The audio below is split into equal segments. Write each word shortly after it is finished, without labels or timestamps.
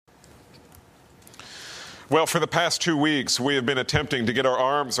Well, for the past 2 weeks, we have been attempting to get our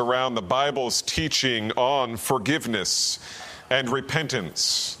arms around the Bible's teaching on forgiveness and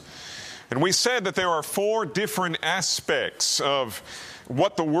repentance. And we said that there are 4 different aspects of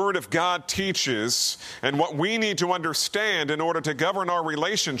what the Word of God teaches and what we need to understand in order to govern our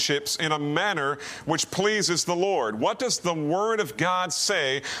relationships in a manner which pleases the Lord. What does the Word of God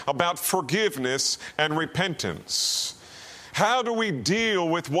say about forgiveness and repentance? How do we deal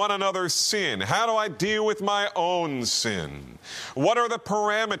with one another's sin? How do I deal with my own sin? What are the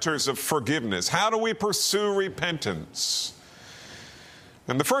parameters of forgiveness? How do we pursue repentance?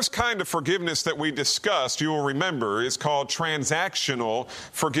 And the first kind of forgiveness that we discussed, you will remember, is called transactional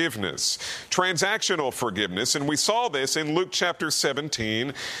forgiveness. Transactional forgiveness, and we saw this in Luke chapter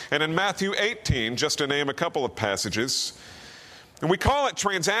 17 and in Matthew 18, just to name a couple of passages. And we call it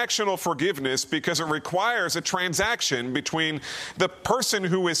transactional forgiveness because it requires a transaction between the person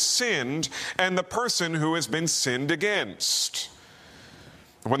who has sinned and the person who has been sinned against.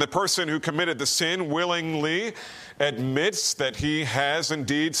 When the person who committed the sin willingly admits that he has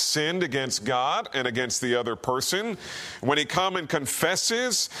indeed sinned against God and against the other person, when he comes and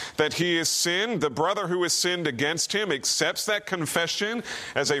confesses that he has sinned, the brother who has sinned against him accepts that confession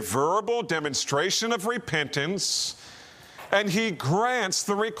as a verbal demonstration of repentance, and he grants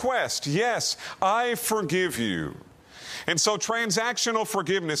the request, yes, I forgive you. And so transactional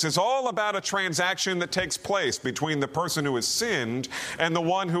forgiveness is all about a transaction that takes place between the person who has sinned and the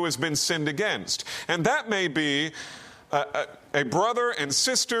one who has been sinned against. And that may be a brother and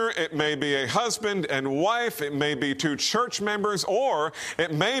sister, it may be a husband and wife, it may be 2 church members, or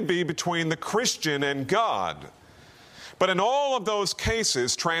it may be between the Christian and God. But in all of those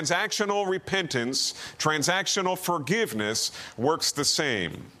cases, transactional repentance, transactional forgiveness works the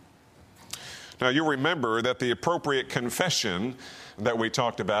same. Now, you remember that the appropriate confession that we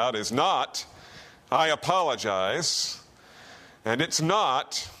talked about is not, I apologize, and it's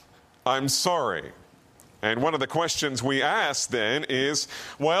not, I'm sorry. And one of the questions we ask then is,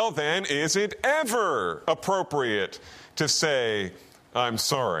 well, then, is it ever appropriate to say, I'm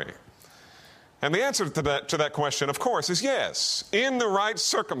sorry? And the answer to that question, of course, is yes, in the right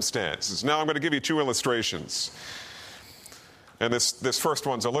circumstances. Now I'm going to give you 2 illustrations. And this first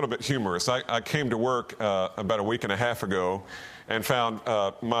one's a little bit humorous. I came to work about a week and a half ago and found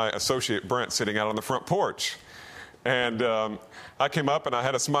my associate Brent sitting out on the front porch. And I came up and I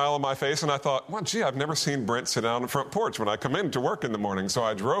had a smile on my face and I thought, well, gee, I've never seen Brent sit out on the front porch when I come in to work in the morning. So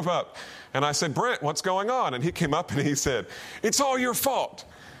I drove up and I said, Brent, what's going on? And he came up and he said, it's all your fault.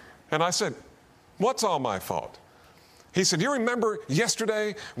 And I said, what's all my fault? He said, you remember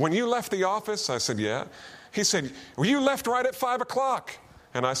yesterday when you left the office? I said, yeah. He said, well, you left right at 5 o'clock.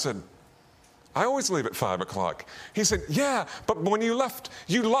 And I said, I always leave at 5 o'clock. He said, yeah, but when you left,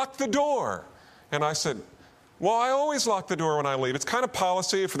 you locked the door. And I said, well, I always lock the door when I leave. It's kind of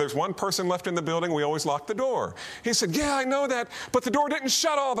policy. If there's one person left in the building, we always lock the door. He said, yeah, I know that, but the door didn't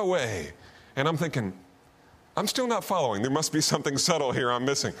shut all the way. And I'm thinking, I'm still not following. There must be something subtle here I'm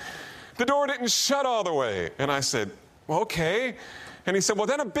missing. The door didn't shut all the way. And I said, well, okay. And he said, well,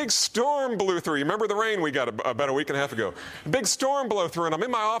 then a big storm blew through. You remember the rain we got about a week and a half ago? A big storm blew through, and I'm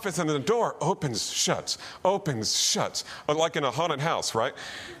in my office, and the door opens, shuts, like in a haunted house, right?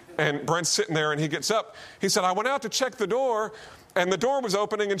 And Brent's sitting there, and he gets up. He said, I went out to check the door, and the door was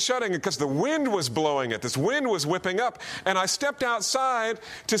opening and shutting because the wind was blowing it. This wind was whipping up. And I stepped outside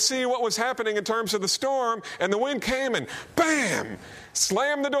to see what was happening in terms of the storm, and the wind came and bam,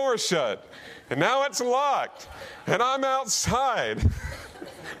 slammed the door shut. And now it's locked, and I'm outside.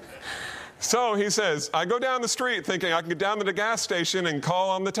 So he says, I go down the street thinking I can get down to the gas station and call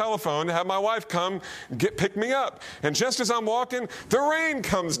on the telephone to have my wife come pick me up. And just as I'm walking, the rain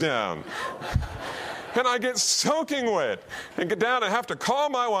comes down. And I get soaking wet and get down and have to call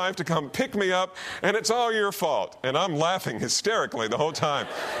my wife to come pick me up, and it's all your fault. And I'm laughing hysterically the whole time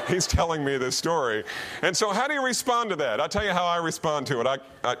he's telling me this story. And so how do you respond to that? I'll tell you how I respond to it.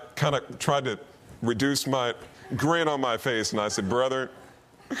 I kind of tried to reduce my grin on my face, and I said, brother,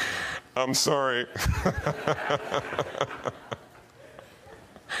 I'm sorry.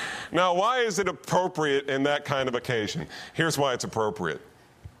 Now, why is it appropriate in that kind of occasion? Here's why it's appropriate.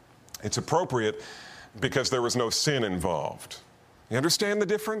 It's appropriate because there was no sin involved. You understand the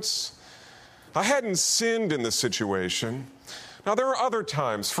difference? I hadn't sinned in this situation. Now, there are other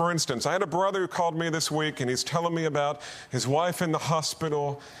times. For instance, I had a brother who called me this week, and he's telling me about his wife in the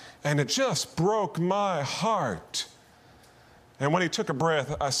hospital, and it just broke my heart. And when he took a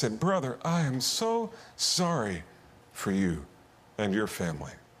breath, I said, brother, I am so sorry for you and your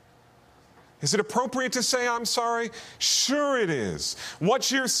family. Is it appropriate to say I'm sorry? Sure it is.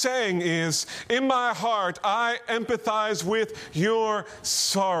 What you're saying is, in my heart, I empathize with your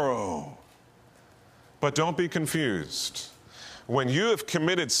sorrow. But don't be confused. When you have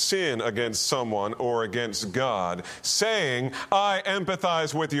committed sin against someone or against God, saying, I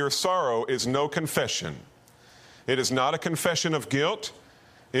empathize with your sorrow is no confession. It is not a confession of guilt.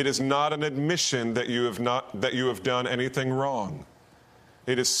 It is not an admission that you have done anything wrong.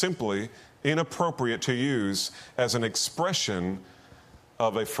 It is simply inappropriate to use as an expression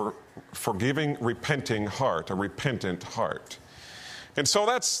of a forgiving, repenting heart, a repentant heart. And so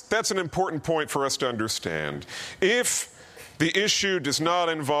that's an important point for us to understand. If the issue does not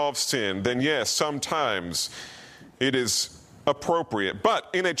involve sin, then yes, sometimes it is appropriate. But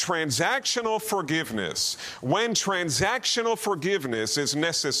in a transactional forgiveness, when transactional forgiveness is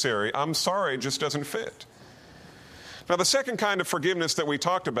necessary, I'm sorry, it just doesn't fit. Now, the second kind of forgiveness that we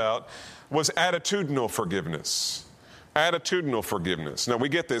talked about was attitudinal forgiveness. Attitudinal forgiveness. Now, we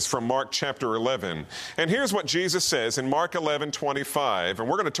get this from Mark chapter 11. And here's what Jesus says in Mark 11:25. And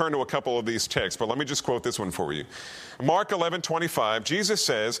we're going to turn to a couple of these texts, but let me just quote this one for you. Mark 11:25, Jesus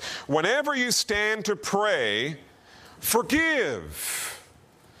says, whenever you stand to pray, forgive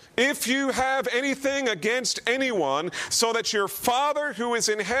if you have anything against anyone, so that your Father who is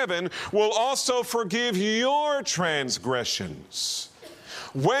in heaven will also forgive your transgressions.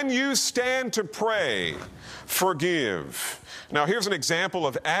 When you stand to pray, forgive. Now, here's an example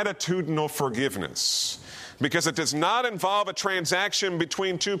of attitudinal forgiveness, because it does not involve a transaction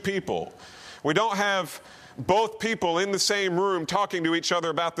between two people. We don't have both people in the same room talking to each other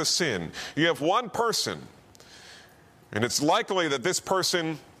about the sin. You have one person, and it's likely that this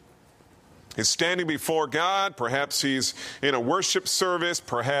person is standing before God. Perhaps he's in a worship service.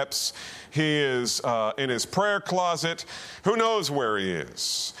 Perhaps he is in his prayer closet. Who knows where he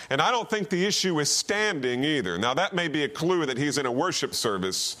is? And I don't think the issue is standing either. Now, that may be a clue that he's in a worship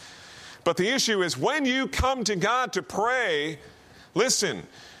service. But the issue is when you come to God to pray, listen,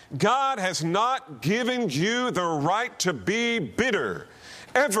 God has not given you the right to be bitter,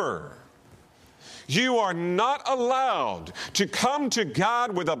 ever. You are not allowed to come to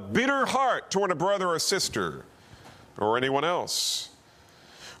God with a bitter heart toward a brother or sister or anyone else.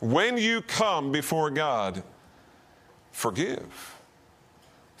 When you come before God, forgive.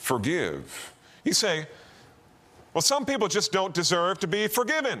 Forgive. You say, well, some people just don't deserve to be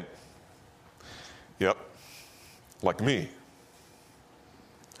forgiven. Yep, like me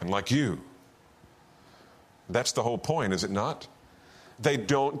and like you. That's the whole point, is it not? They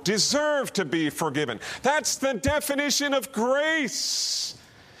don't deserve to be forgiven. That's the definition of grace.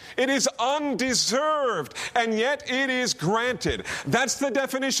 It is undeserved, and yet it is granted. That's the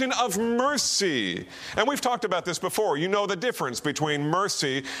definition of mercy. And we've talked about this before. You know the difference between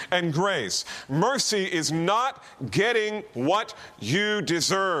mercy and grace. Mercy is not getting what you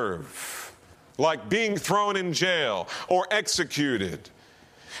deserve, like being thrown in jail or executed.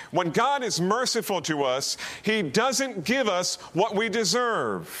 When God is merciful to us, He doesn't give us what we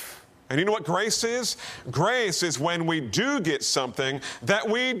deserve. And you know what grace is? Grace is when we do get something that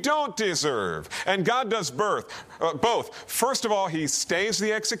we don't deserve. And God does both. First of all, He stays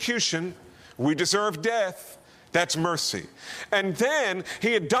the execution. We deserve death. That's mercy. And then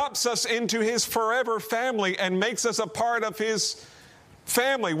He adopts us into His forever family and makes us a part of His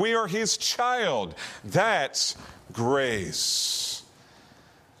family. We are His child. That's grace.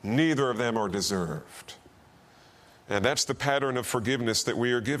 Neither of them are deserved. And that's the pattern of forgiveness that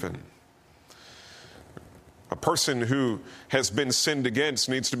we are given. A person who has been sinned against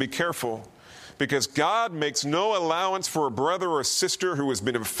needs to be careful, because God makes no allowance for a brother or sister who has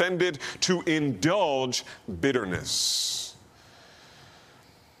been offended to indulge bitterness.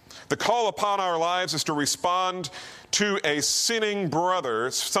 The call upon our lives is to respond to a sinning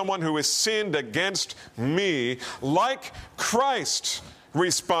brother, someone who has sinned against me, like Christ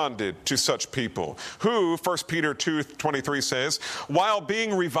responded to such people, who, 1 Peter 2:23 says, while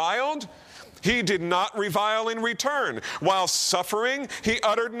being reviled, He did not revile in return. While suffering, He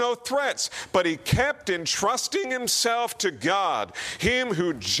uttered no threats, but He kept entrusting Himself to God, Him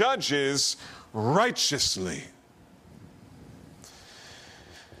who judges righteously.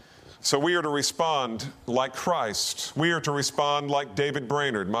 So we are to respond like Christ. We are to respond like David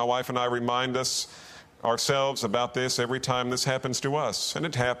Brainerd. My wife and I remind ourselves about this every time this happens to us. And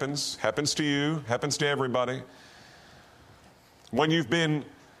it happens to you, happens to everybody. When you've been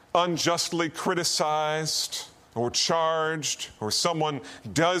unjustly criticized or charged, or someone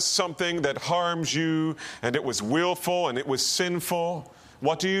does something that harms you and it was willful and it was sinful,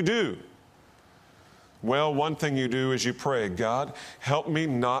 what do? Well, one thing you do is you pray, God, help me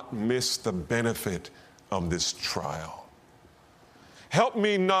not miss the benefit of this trial. Help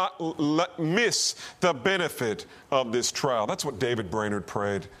me not miss the benefit of this trial. That's what David Brainerd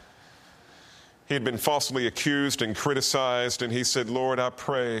prayed. He had been falsely accused and criticized, and he said, Lord, I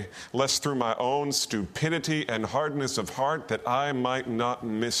pray, lest through my own stupidity and hardness of heart that I might not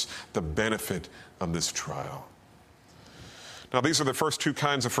miss the benefit of this trial. Now, these are the first two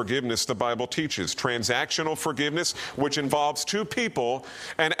kinds of forgiveness the Bible teaches. Transactional forgiveness, which involves two people,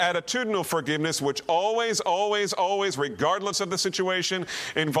 and attitudinal forgiveness, which always, regardless of the situation,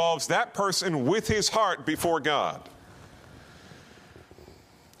 involves that person with his heart before God.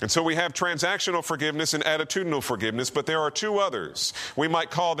 And so we have transactional forgiveness and attitudinal forgiveness, but there are two others. We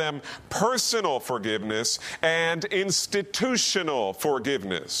might call them personal forgiveness and institutional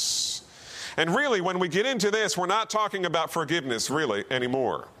forgiveness. And really, when we get into this, we're not talking about forgiveness really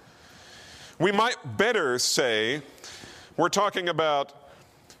anymore. We might better say we're talking about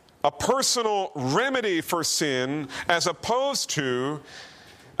a personal remedy for sin as opposed to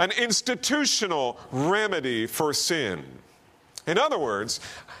an institutional remedy for sin. In other words,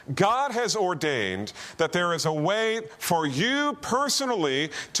 God has ordained that there is a way for you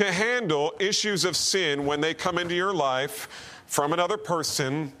personally to handle issues of sin when they come into your life from another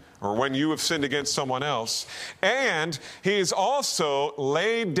person or when you have sinned against someone else. And He's also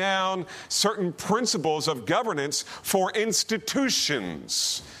laid down certain principles of governance for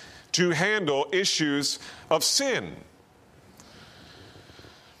institutions to handle issues of sin.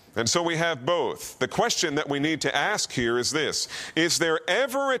 And so we have both. The question that we need to ask here is this: is there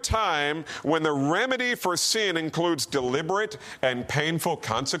ever a time when the remedy for sin includes deliberate and painful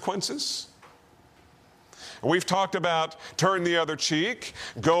consequences? We've talked about turn the other cheek,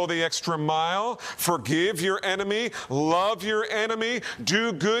 go the extra mile, forgive your enemy, love your enemy,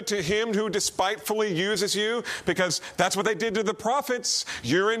 do good to him who despitefully uses you, because that's what they did to the prophets.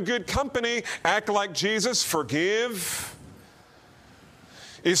 You're in good company. Act like Jesus, forgive.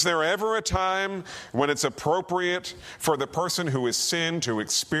 Is there ever a time when it's appropriate for the person who has sinned to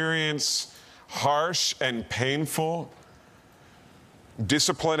experience harsh and painful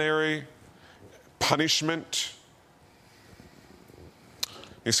disciplinary punishment?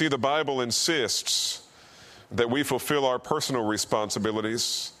 You see, the Bible insists that we fulfill our personal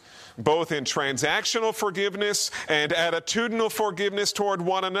responsibilities, both in transactional forgiveness and attitudinal forgiveness toward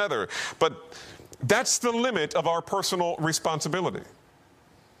one another. But that's the limit of our personal responsibility.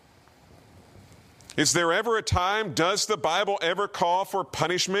 Is there ever a time, does the Bible ever call for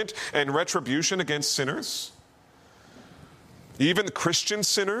punishment and retribution against sinners? Even Christian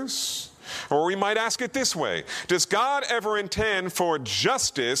sinners? Or we might ask it this way: does God ever intend for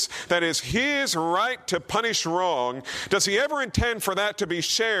justice, that is His right to punish wrong, does He ever intend for that to be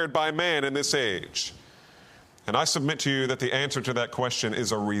shared by man in this age? And I submit to you that the answer to that question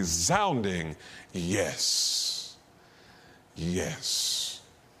is a resounding yes. Yes.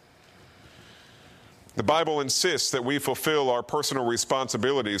 The Bible insists that we fulfill our personal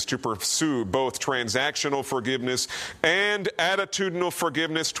responsibilities to pursue both transactional forgiveness and attitudinal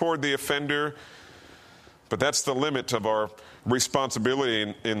forgiveness toward the offender. But that's the limit of our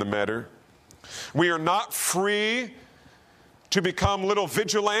responsibility in the matter. We are not free to become little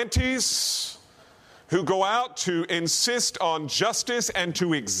vigilantes who go out to insist on justice and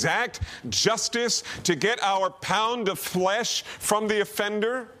to exact justice to get our pound of flesh from the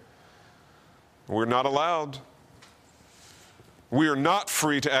offender. We're not allowed. We are not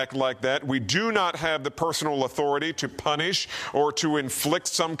free to act like that. We do not have the personal authority to punish or to inflict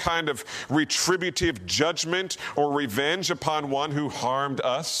some kind of retributive judgment or revenge upon one who harmed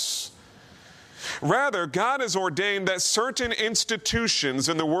us. Rather, God has ordained that certain institutions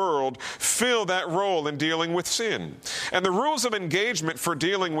in the world fill that role in dealing with sin. And the rules of engagement for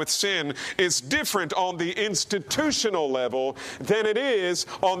dealing with sin is different on the institutional level than it is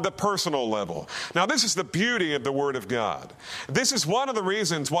on the personal level. Now, this is the beauty of the Word of God. This is one of the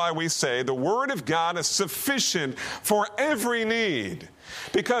reasons why we say the Word of God is sufficient for every need.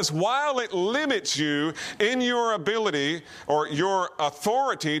 Because while it limits you in your ability or your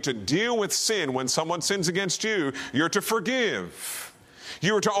authority to deal with sin when someone sins against you, you're to forgive.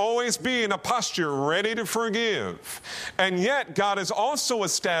 You are to always be in a posture ready to forgive. And yet God has also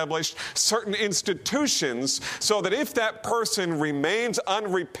established certain institutions so that if that person remains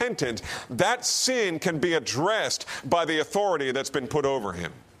unrepentant, that sin can be addressed by the authority that's been put over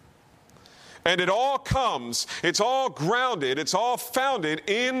him. And it all comes, it's all grounded, it's all founded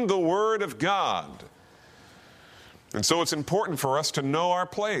in the Word of God. And so it's important for us to know our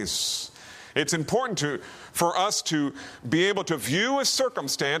place It's important for us to be able to view a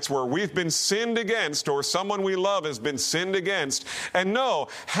circumstance where we've been sinned against or someone we love has been sinned against and know,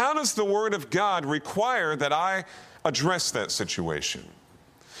 how does the Word of God require that I address that situation?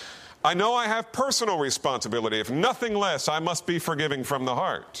 I know I have personal responsibility. If nothing less, I must be forgiving from the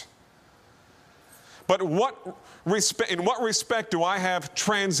heart. But in what respect do I have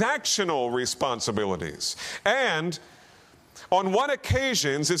transactional responsibilities? And on what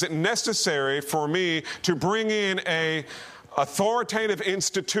occasions is it necessary for me to bring in an authoritative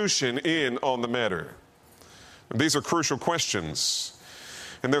institution in on the matter? These are crucial questions.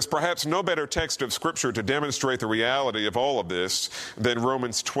 And there's perhaps no better text of Scripture to demonstrate the reality of all of this than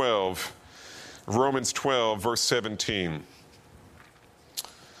Romans 12, verse 17.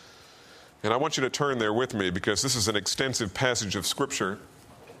 And I want you to turn there with me because this is an extensive passage of Scripture.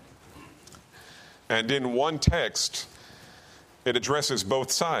 And in one text, it addresses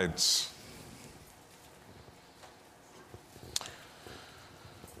both sides.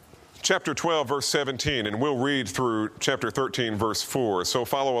 Chapter 12, verse 17, and we'll read through chapter 13, verse 4. So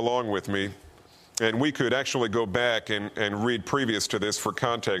follow along with me. And we could actually go back and read previous to this for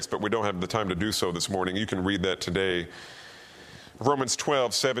context, but we don't have the time to do so this morning. You can read that today. Romans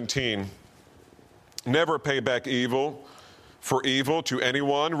 12, 17. Never pay back evil for evil to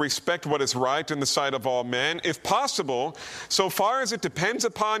anyone. Respect what is right in the sight of all men. If possible, so far as it depends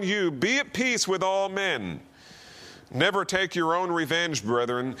upon you, be at peace with all men. Never take your own revenge,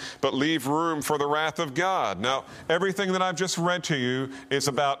 brethren, but leave room for the wrath of God. Now, everything that I've just read to you is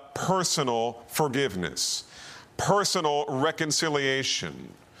about personal forgiveness, personal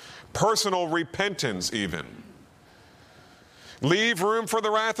reconciliation, personal repentance even. Leave room for the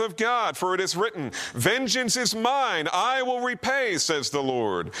wrath of God, for it is written, vengeance is mine, I will repay, says the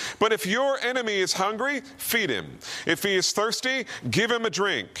Lord. But if your enemy is hungry, feed him. If he is thirsty, give him a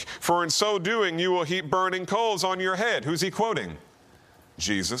drink. For in so doing, you will heap burning coals on your head. Who's he quoting?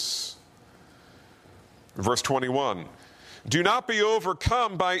 Jesus. Verse 21. Do not be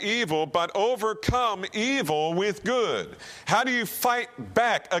overcome by evil, but overcome evil with good. How do you fight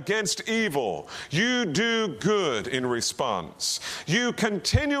back against evil? You do good in response. You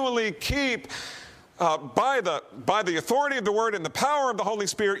continually keep, by the authority of the Word and the power of the Holy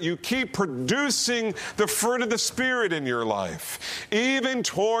Spirit, you keep producing the fruit of the Spirit in your life, even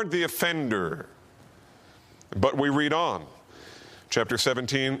toward the offender. But we read on. Chapter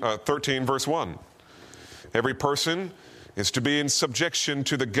 13, verse 1. Every person is to be in subjection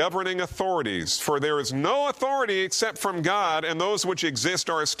to the governing authorities, for there is no authority except from God, and those which exist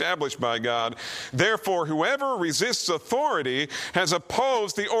are established by God. Therefore, whoever resists authority has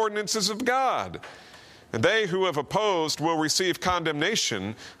opposed the ordinances of God. And they who have opposed will receive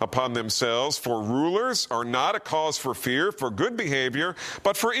condemnation upon themselves, for rulers are not a cause for fear, for good behavior,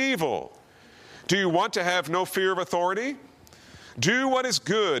 but for evil. Do you want to have no fear of authority? Do what is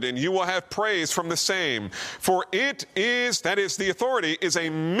good, and you will have praise from the same. For it is, that is, the authority, is a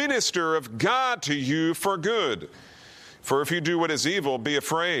minister of God to you for good. For if you do what is evil, be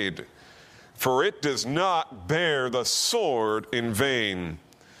afraid, for it does not bear the sword in vain.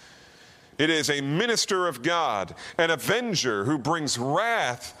 It is a minister of God, an avenger who brings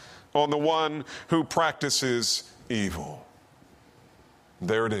wrath on the one who practices evil.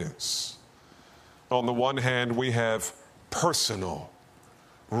 There it is. On the one hand, we have personal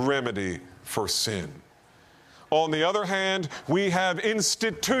remedy for sin. On the other hand, we have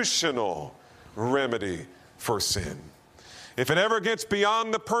institutional remedy for sin. If it ever gets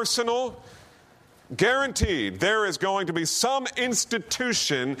beyond the personal, guaranteed there is going to be some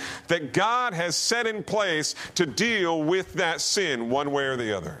institution that God has set in place to deal with that sin one way or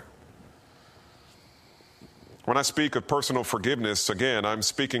the other. When I speak of personal forgiveness, again, I'm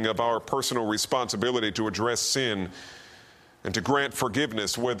speaking of our personal responsibility to address sin and to grant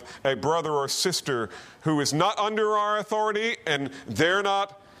forgiveness with a brother or sister who is not under our authority and they're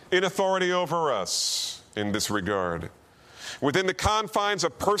not in authority over us in this regard. Within the confines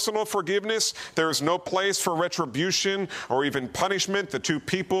of personal forgiveness, there is no place for retribution or even punishment. The two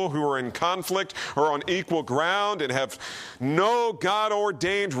people who are in conflict are on equal ground and have no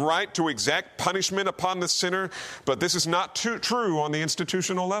God-ordained right to exact punishment upon the sinner. But this is not true on the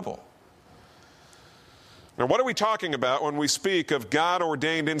institutional level. Now, what are we talking about when we speak of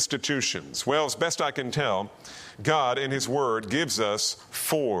God-ordained institutions? Well, as best I can tell, God in His Word gives us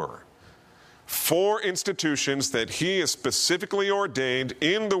four institutions that He has specifically ordained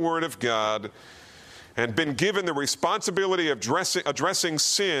in the Word of God and been given the responsibility of addressing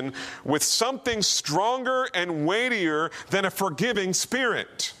sin with something stronger and weightier than a forgiving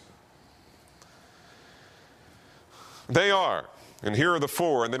spirit. They are And here are the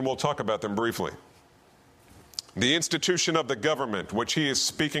four, and then we'll talk about them briefly. The institution of the government, which he is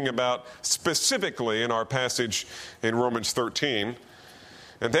speaking about specifically in our passage in Romans 13.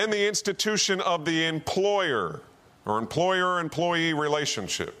 And then the institution of the employer, or employer-employee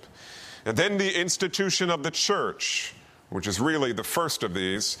relationship. And then the institution of the church, which is really the first of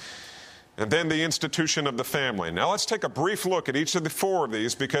these. And then the institution of the family. Now let's take a brief look at each of the four of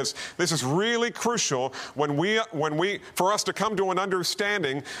these, because this is really crucial for us to come to an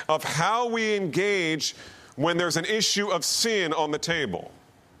understanding of how we engage when there's an issue of sin on the table.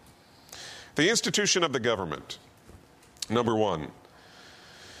 The institution of the government, number one.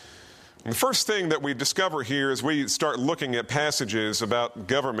 And the first thing that we discover here as we start looking at passages about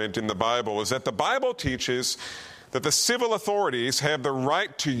government in the Bible is that the Bible teaches that the civil authorities have the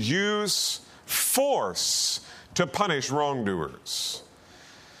right to use force to punish wrongdoers.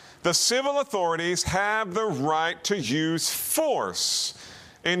 The civil authorities have the right to use force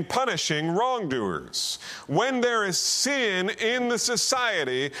in punishing wrongdoers. When there is sin in the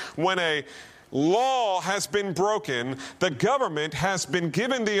society, when a law has been broken, the government has been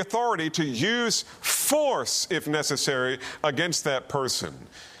given the authority to use force, if necessary, against that person.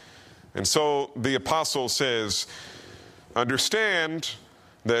 And so the apostle says, understand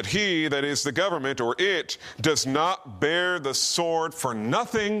that he, that is the government or it, does not bear the sword for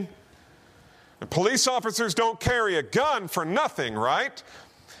nothing. And police officers don't carry a gun for nothing, right?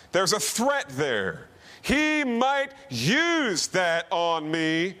 There's a threat there. He might use that on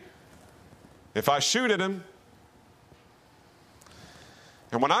me if I shoot at him.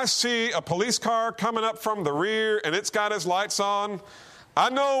 And when I see a police car coming up from the rear and it's got his lights on, I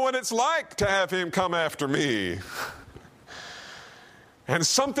know what it's like to have him come after me. And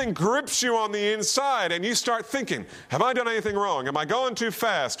something grips you on the inside and you start thinking, have I done anything wrong? Am I going too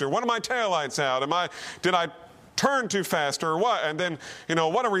fast? Or what are my taillights out? Did I turn too fast or what? And then,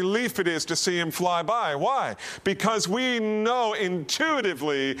 what a relief it is to see him fly by. Why? Because we know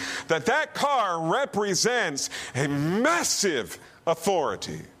intuitively that that car represents a massive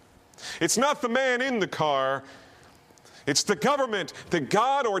authority. It's not the man in the car. It's the government, the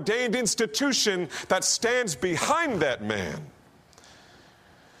God-ordained institution that stands behind that man.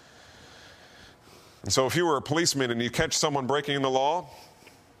 And so if you were a policeman and you catch someone breaking the law,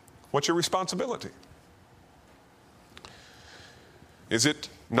 what's your responsibility? Is it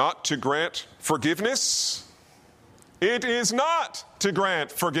not to grant forgiveness? It is not to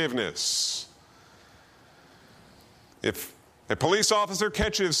grant forgiveness. If a police officer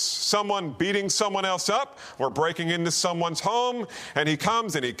catches someone beating someone else up or breaking into someone's home, and he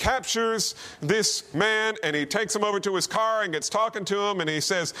comes and he captures this man and he takes him over to his car and gets talking to him and he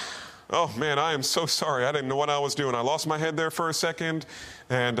says, oh man, I am so sorry. I didn't know what I was doing. I lost my head there for a second,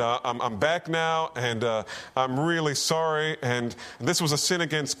 and I'm back now, and I'm really sorry. And this was a sin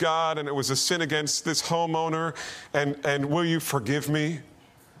against God, and it was a sin against this homeowner, and will you forgive me?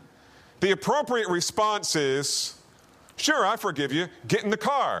 The appropriate response is, sure, I forgive you. Get in the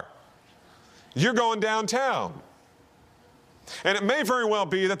car. You're going downtown. And it may very well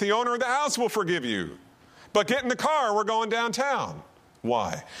be that the owner of the house will forgive you. But get in the car, we're going downtown.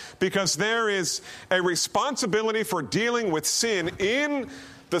 Why? Because there is a responsibility for dealing with sin in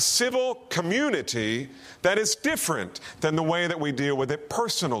the civil community that is different than the way that we deal with it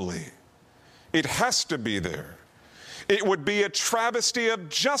personally. It has to be there. It would be a travesty of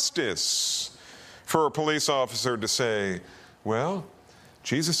justice for a police officer to say, well,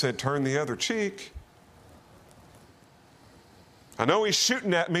 Jesus said turn the other cheek. I know he's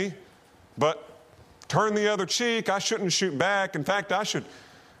shooting at me, but turn the other cheek. I shouldn't shoot back. In fact, I should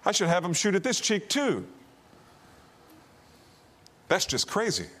have him shoot at this cheek too. That's just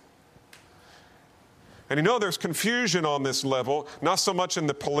crazy. And there's confusion on this level, not so much in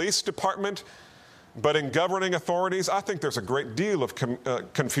the police department, but in governing authorities. I think there's a great deal of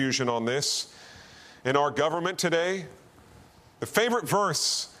confusion on this. In our government today, the favorite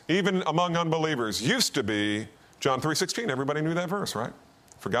verse, even among unbelievers, used to be John 3:16. Everybody knew that verse, right?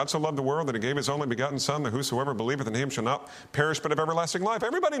 For God so loved the world that he gave his only begotten Son, that whosoever believeth in him shall not perish but have everlasting life.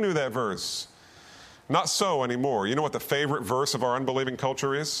 Everybody knew that verse. Not so anymore. You know what the favorite verse of our unbelieving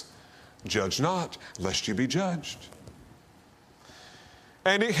culture is? Judge not, lest you be judged.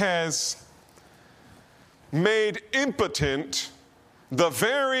 And it has made impotent the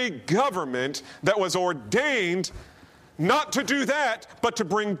very government that was ordained not to do that, but to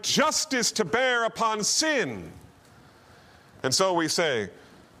bring justice to bear upon sin. And so we say,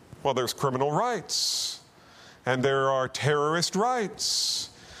 well, there's criminal rights, and there are terrorist rights,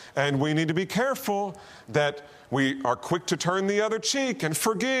 and we need to be careful that we are quick to turn the other cheek and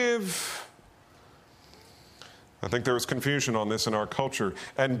forgive. I think there is confusion on this in our culture.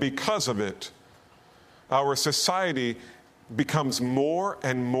 And because of it, our society becomes more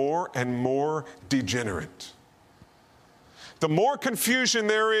and more and more degenerate. The more confusion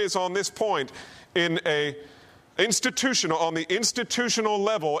there is on this point on the institutional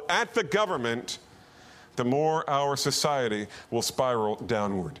level at the government, the more our society will spiral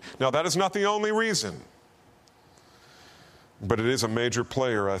downward. Now, that is not the only reason, but it is a major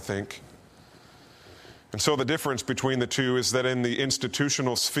player, I think. And so the difference between the two is that in the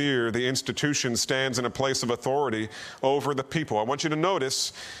institutional sphere, the institution stands in a place of authority over the people. I want you to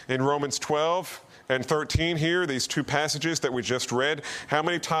notice in Romans 12 and 13 here, these two passages that we just read, how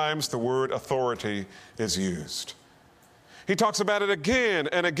many times the word authority is used. He talks about it again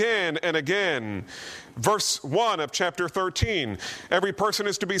and again and again. Verse 1 of chapter 13, every person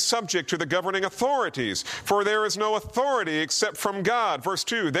is to be subject to the governing authorities, for there is no authority except from God. Verse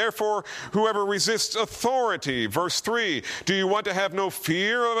 2, therefore, whoever resists authority. Verse 3, do you want to have no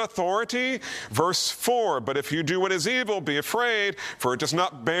fear of authority? Verse 4, but if you do what is evil, be afraid, for it does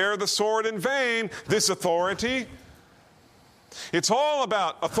not bear the sword in vain, this authority. It's all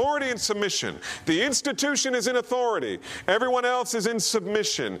about authority and submission. The institution is in authority. Everyone else is in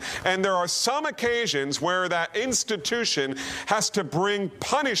submission. And there are some occasions where that institution has to bring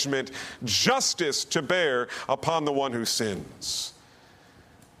punishment, justice to bear upon the one who sins.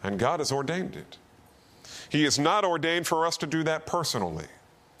 And God has ordained it. He has not ordained for us to do that personally,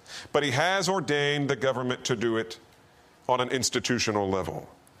 but He has ordained the government to do it on an institutional level.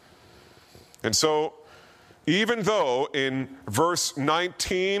 And so, even though in verse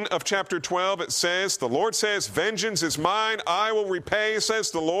 19 of chapter 12 it says, the Lord says, vengeance is mine, I will repay,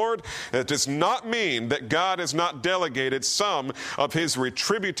 says the Lord, it does not mean that God has not delegated some of His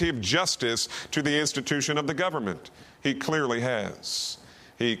retributive justice to the institution of the government. He clearly has.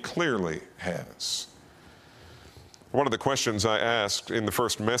 He clearly has. One of the questions I asked in the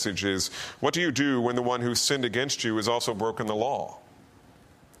first message is, what do you do when the one who sinned against you has also broken the law?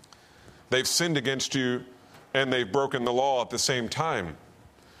 They've sinned against you and they've broken the law at the same time.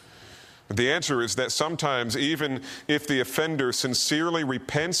 The answer is that sometimes, even if the offender sincerely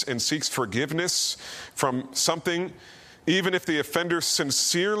repents and seeks forgiveness from something, even if the offender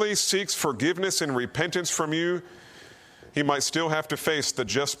sincerely seeks forgiveness and repentance from you, he might still have to face the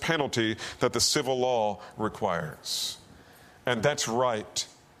just penalty that the civil law requires. And that's right.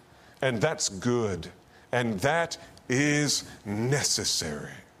 And that's good. And that is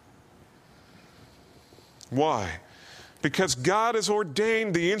necessary. Why? Because God has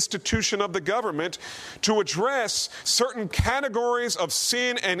ordained the institution of the government to address certain categories of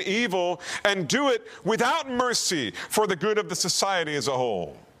sin and evil and do it without mercy for the good of the society as a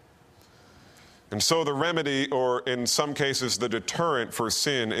whole. And so the remedy, or in some cases the deterrent for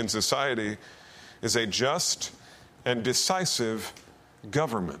sin in society, is a just and decisive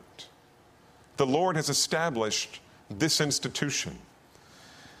government. The Lord has established this institution.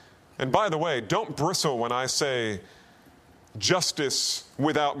 And by the way, don't bristle when I say justice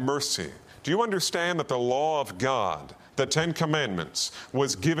without mercy. Do you understand that the law of God, the Ten Commandments,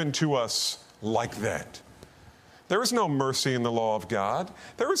 was given to us like that? There is no mercy in the law of God.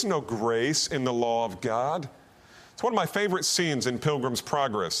 There is no grace in the law of God. It's one of my favorite scenes in Pilgrim's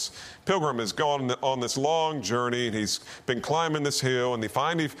Progress. Pilgrim has gone on this long journey, and he's been climbing this hill, and he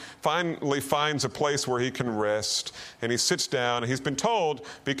finally finds a place where he can rest, and he sits down, and he's been told,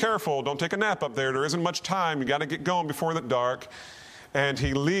 be careful, don't take a nap up there. There isn't much time. You got to get going before the dark. And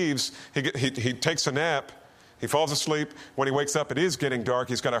he leaves. He takes a nap. He falls asleep. When he wakes up, it is getting dark.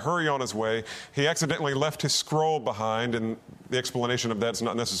 He's got to hurry on his way. He accidentally left his scroll behind, and the explanation of that is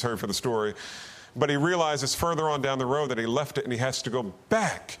not necessary for the story. But he realizes further on down the road that he left it and he has to go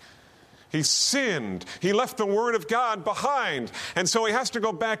back. He sinned. He left the Word of God behind. And so he has to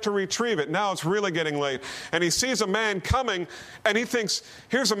go back to retrieve it. Now it's really getting late. And he sees a man coming and he thinks,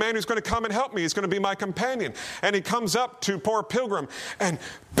 here's a man who's going to come and help me. He's going to be my companion. And he comes up to poor Pilgrim and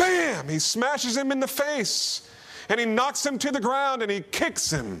bam, he smashes him in the face. And he knocks him to the ground and he kicks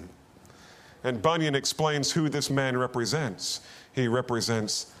him. And Bunyan explains who this man represents. He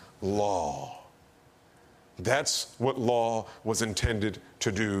represents law. That's what law was intended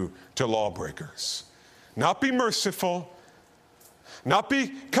to do to lawbreakers. Not be merciful, not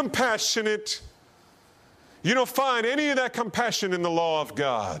be compassionate. You don't find any of that compassion in the law of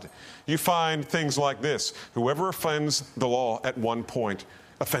God. You find things like this. Whoever offends the law at one point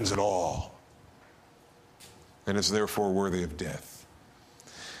offends it all, and is therefore worthy of death.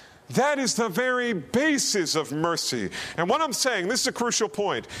 That is the very basis of mercy. And what I'm saying, this is a crucial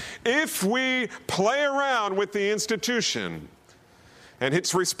point. If we play around with the institution, and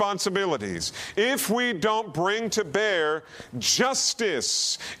its responsibilities, if we don't bring to bear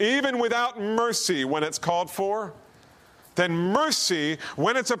justice, even without mercy when it's called for, then mercy,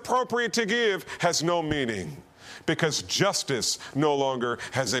 when it's appropriate to give, has no meaning, because justice no longer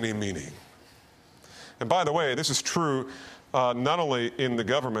has any meaning. And by the way, this is true not only in the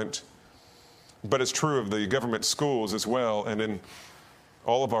government, but it's true of the government schools as well, and in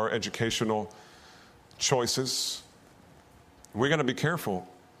all of our educational choices. We're going to be careful,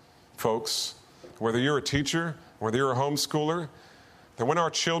 folks, whether you're a teacher, whether you're a homeschooler, that when our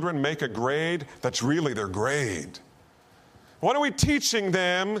children make a grade, that's really their grade. What are we teaching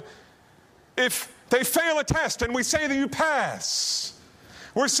them if they fail a test and we say that you pass?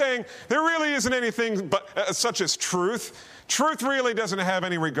 We're saying there really isn't anything but such as truth. Truth really doesn't have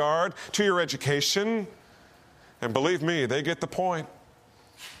any regard to your education. And believe me, they get the point.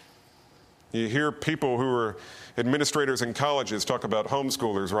 You hear people who are administrators in colleges talk about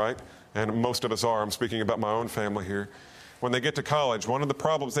homeschoolers, right? And most of us are. I'm speaking about my own family here. When they get to college, one of the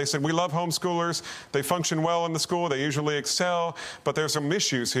problems, they said, we love homeschoolers. They function well in the school. They usually excel. But there's some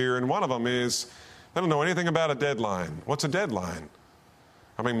issues here, and one of them is they don't know anything about a deadline. What's a deadline?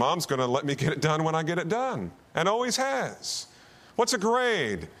 I mean, Mom's going to let me get it done when I get it done, and always has. What's a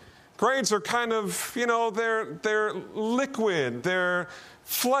grade? Grades are kind of, they're liquid. They're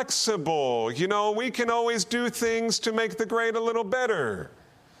flexible. We can always do things to make the grade a little better.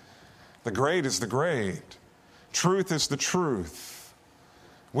 The grade is the grade. Truth is the truth.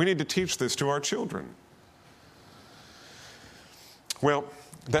 We need to teach this to our children. Well,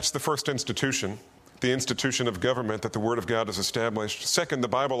 that's the first institution, the institution of government that the Word of God has established. Second, the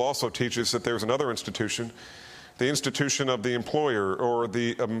Bible also teaches that there's another institution, the institution of the employer, or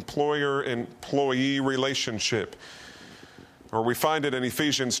the employer-employee relationship. Or we find it in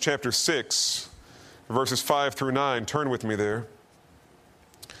Ephesians chapter 6, verses 5 through 9. Turn with me there.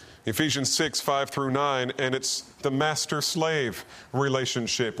 Ephesians 6, 5 through 9, and it's the master-slave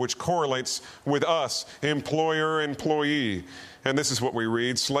relationship, which correlates with us, employer-employee. And this is what we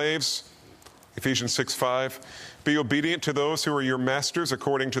read. Slaves, Ephesians 6, 5, be obedient to those who are your masters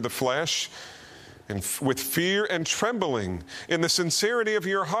according to the flesh, and with fear and trembling, in the sincerity of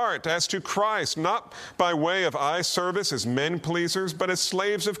your heart, as to Christ, not by way of eye service as men pleasers, but as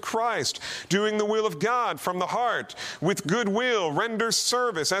slaves of Christ, doing the will of God from the heart. With good will, render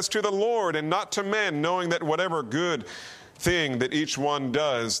service as to the Lord and not to men, knowing that whatever good thing that each one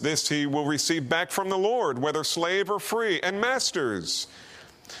does, this he will receive back from the Lord, whether slave or free. And masters,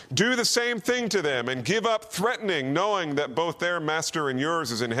 do the same thing to them and give up threatening, knowing that both their master and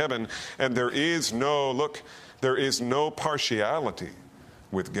yours is in heaven, and there is no partiality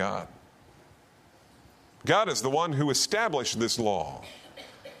with God. God is the one who established this law.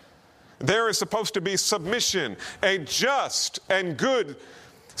 There is supposed to be submission, a just and good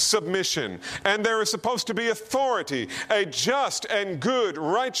submission, and there is supposed to be authority, a just and good,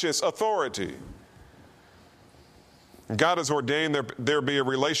 righteous authority. God has ordained there be a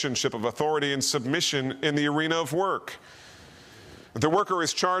relationship of authority and submission in the arena of work. The worker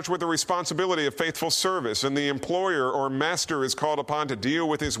is charged with the responsibility of faithful service, and the employer or master is called upon to deal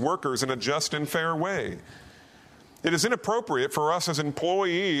with his workers in a just and fair way. It is inappropriate for us as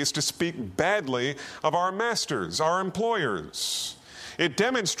employees to speak badly of our masters, our employers. It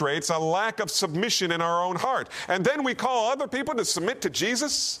demonstrates a lack of submission in our own heart. And then we call other people to submit to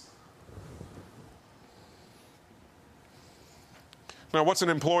Jesus? Now, what's an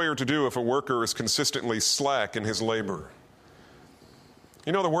employer to do if a worker is consistently slack in his labor?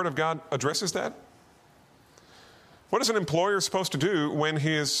 The Word of God addresses that. What is an employer supposed to do when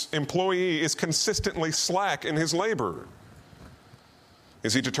his employee is consistently slack in his labor?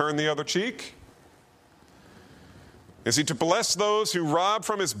 Is he to turn the other cheek? Is he to bless those who rob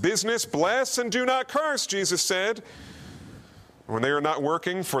from his business? Bless and do not curse, Jesus said, when they are not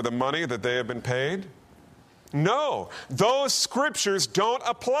working for the money that they have been paid? No, those scriptures don't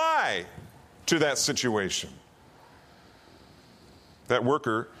apply to that situation. That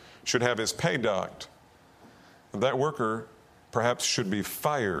worker should have his pay docked. That worker perhaps should be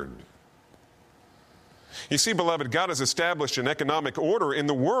fired. You see, beloved, God has established an economic order in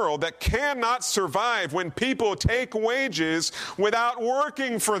the world that cannot survive when people take wages without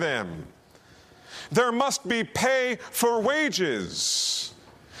working for them. There must be pay for wages.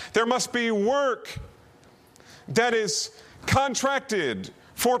 There must be work that is contracted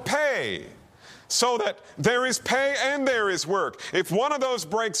for pay, so that there is pay and there is work. If one of those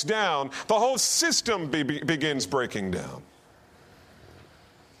breaks down, the whole system begins breaking down.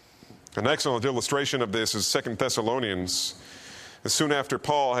 An excellent illustration of this is 2 Thessalonians. Soon after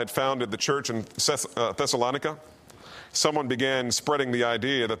Paul had founded the church in Thessalonica, someone began spreading the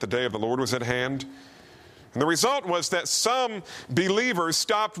idea that the day of the Lord was at hand. And the result was that some believers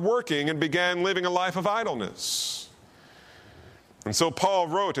stopped working and began living a life of idleness. And so Paul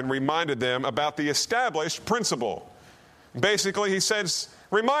wrote and reminded them about the established principle. Basically, he says,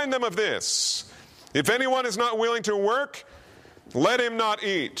 remind them of this. If anyone is not willing to work, let him not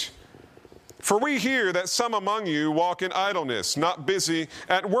eat. For we hear that some among you walk in idleness, not busy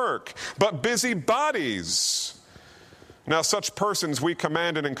at work, but busy bodies. Now such persons we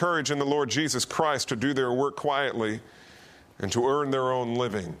command and encourage in the Lord Jesus Christ to do their work quietly and to earn their own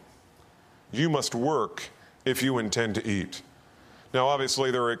living. You must work if you intend to eat. Now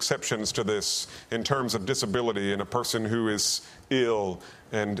obviously there are exceptions to this in terms of disability and a person who is ill,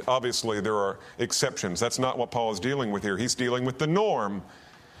 and obviously there are exceptions. That's not what Paul is dealing with here. He's dealing with the norm.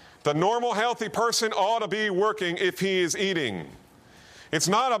 The normal healthy person ought to be working if he is eating. It's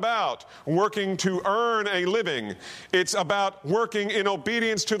not about working to earn a living. It's about working in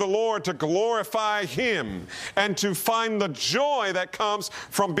obedience to the Lord to glorify Him and to find the joy that comes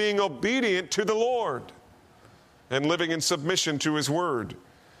from being obedient to the Lord and living in submission to His Word.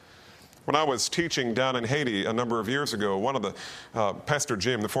 When I was teaching down in Haiti a number of years ago, one of the, Pastor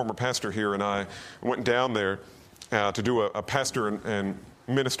Jim, the former pastor here, and I went down there to do a pastor and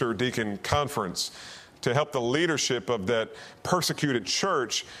minister deacon conference to help the leadership of that persecuted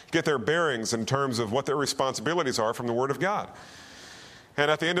church get their bearings in terms of what their responsibilities are from the Word of God.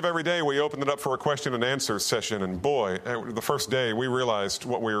 And at the end of every day, we opened it up for a question and answer session. And boy, the first day, we realized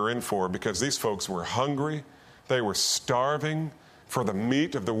what we were in for, because these folks were hungry. They were starving for the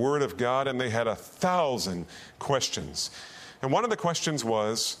meat of the Word of God, and they had 1,000 questions. And one of the questions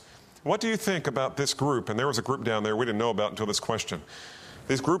was, what do you think about this group? And there was a group down there we didn't know about until this question.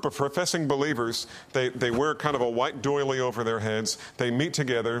 This group of professing believers, they wear kind of a white doily over their heads. They meet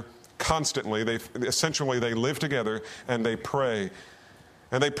together constantly. They live together and they pray.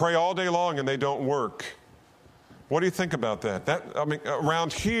 And they pray all day long and they don't work. What do you think about that?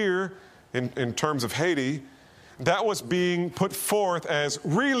 Around here, in terms of Haiti, that was being put forth as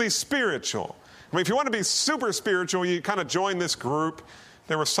really spiritual. I mean, if you want to be super spiritual, you kind of join this group.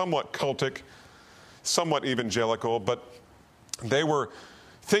 They were somewhat cultic, somewhat evangelical, but they were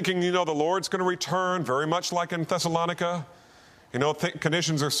thinking, the Lord's going to return, very much like in Thessalonica.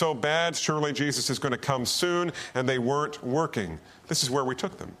 Conditions are so bad, surely Jesus is going to come soon, and they weren't working. This is where we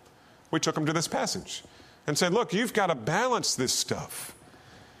took them. We took them to this passage and said, look, you've got to balance this stuff.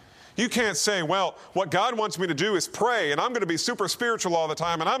 You can't say, well, what God wants me to do is pray, and I'm going to be super spiritual all the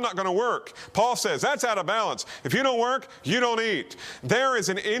time, and I'm not going to work. Paul says that's out of balance. If you don't work, you don't eat. There is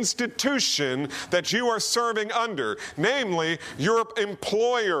an institution that you are serving under, namely your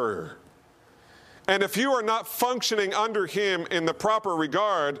employer. And if you are not functioning under him in the proper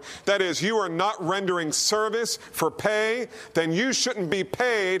regard, that is, you are not rendering service for pay, then you shouldn't be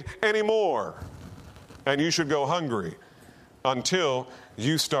paid anymore. And you should go hungry until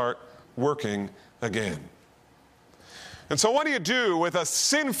you start working again. And so what do you do with a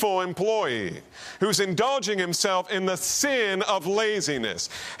sinful employee who's indulging himself in the sin of laziness?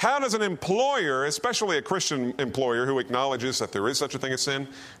 How does an employer, especially a Christian employer who acknowledges that there is such a thing as sin,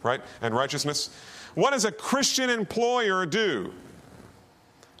 right, and righteousness, what does a Christian employer do?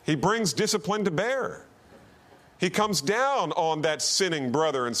 He brings discipline to bear. He comes down on that sinning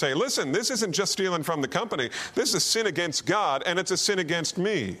brother and say, listen, this isn't just stealing from the company. This is a sin against God, and it's a sin against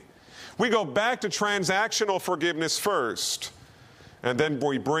me. We go back to transactional forgiveness first, and then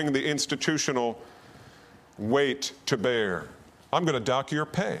we bring the institutional weight to bear. I'm going to dock your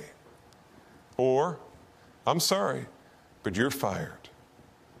pay. Or, I'm sorry, but you're fired.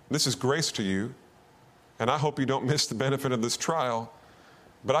 This is grace to you, and I hope you don't miss the benefit of this trial,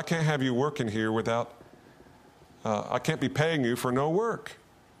 but I can't have you working here without I can't be paying you for no work.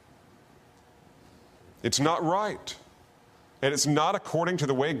 It's not right. And it's not according to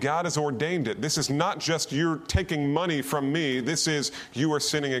the way God has ordained it. This is not just you're taking money from me. This is you are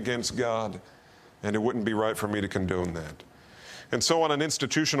sinning against God. And it wouldn't be right for me to condone that. And so on an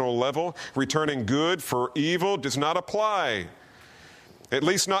institutional level, returning good for evil does not apply. At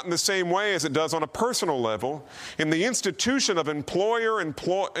least not in the same way as it does on a personal level. In the institution of employer and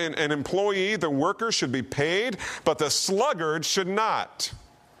employee, the worker should be paid, but the sluggard should not.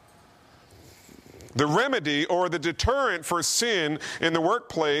 The remedy or the deterrent for sin in the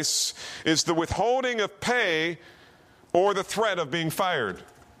workplace is the withholding of pay or the threat of being fired,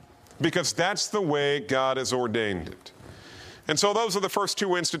 because that's the way God has ordained it. And so those are the first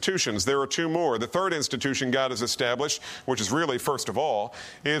two institutions. There are two more. The third institution God has established, which is really, first of all,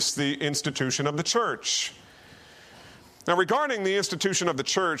 is the institution of the church. Now, regarding the institution of the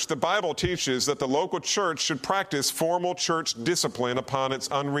church, the Bible teaches that the local church should practice formal church discipline upon its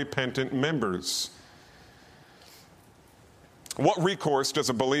unrepentant members. What recourse does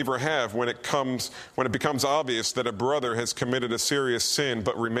a believer have when it becomes obvious that a brother has committed a serious sin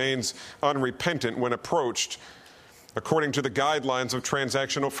but remains unrepentant when approached according to the guidelines of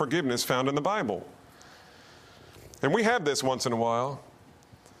transactional forgiveness found in the Bible? And we have this once in a while.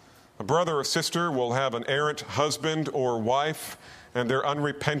 A brother or sister will have an errant husband or wife, and they're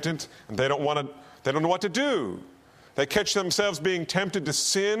unrepentant, and they don't know what to do. They catch themselves being tempted to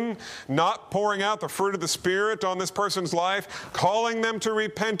sin, not pouring out the fruit of the Spirit on this person's life, calling them to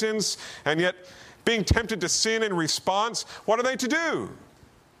repentance, and yet being tempted to sin in response. What are they to do?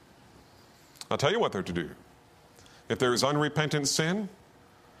 I'll tell you what they're to do. If there is unrepentant sin,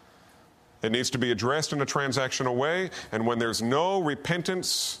 it needs to be addressed in a transactional way, and when there's no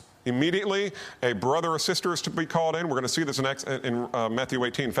repentance, immediately, a brother or sister is to be called in. We're going to see this in Matthew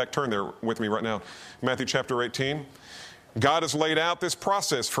 18. In fact, turn there with me right now. Matthew chapter 18. God has laid out this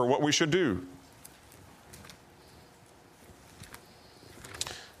process for what we should do.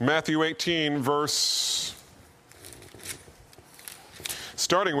 Matthew 18,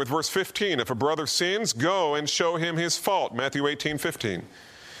 starting with verse 15. If a brother sins, go and show him his fault. Matthew 18, 15.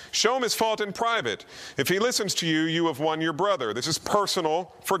 Show him his fault in private. If he listens to you, you have won your brother. This is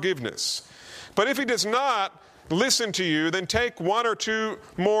personal forgiveness. But if he does not listen to you, then take one or two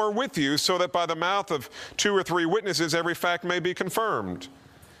more with you, so that by the mouth of 2 or 3 witnesses every fact may be confirmed.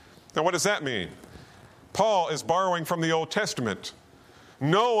 Now, what does that mean? Paul is borrowing from the Old Testament.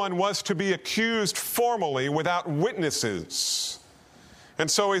 No one was to be accused formally without witnesses. And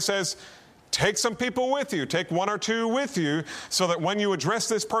so he says, take some people with you. Take 1 or 2 with you, so that when you address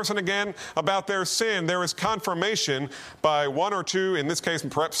this person again about their sin, there is confirmation by 1 or 2, in this case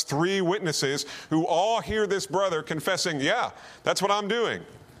perhaps 3 witnesses, who all hear this brother confessing, yeah, that's what I'm doing.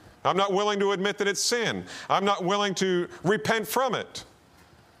 I'm not willing to admit that it's sin. I'm not willing to repent from it.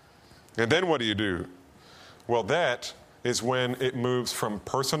 And then what do? Well, that is when it moves from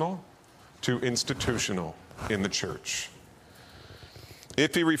personal to institutional in the church.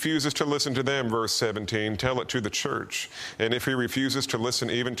 If he refuses to listen to them, verse 17, tell it to the church. And if he refuses to listen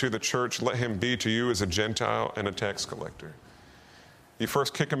even to the church, let him be to you as a Gentile and a tax collector. You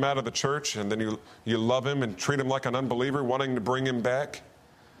first kick him out of the church, and then you love him and treat him like an unbeliever, wanting to bring him back.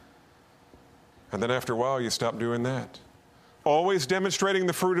 And then after a while, you stop doing that. Always demonstrating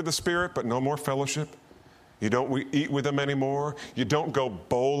the fruit of the Spirit, but no more fellowship. You don't eat with them anymore. You don't go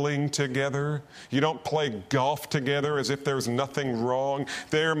bowling together. You don't play golf together as if there's nothing wrong.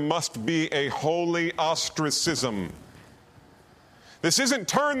 There must be a holy ostracism. This isn't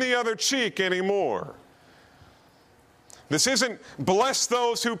turn the other cheek anymore. This isn't bless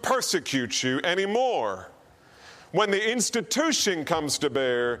those who persecute you anymore. When the institution comes to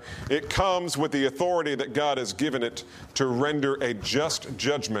bear, it comes with the authority that God has given it to render a just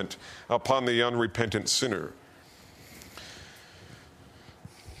judgment upon the unrepentant sinner.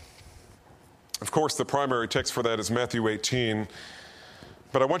 Of course, the primary text for that is Matthew 18.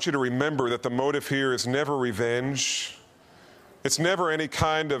 But I want you to remember that the motive here is never revenge. It's never any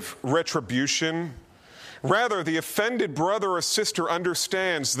kind of retribution. Rather, the offended brother or sister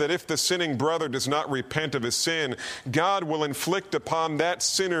understands that if the sinning brother does not repent of his sin, God will inflict upon that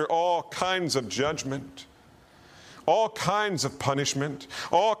sinner all kinds of judgment, all kinds of punishment,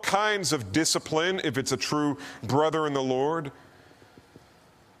 all kinds of discipline if it's a true brother in the Lord.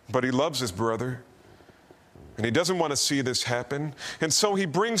 But he loves his brother, and he doesn't want to see this happen. And so he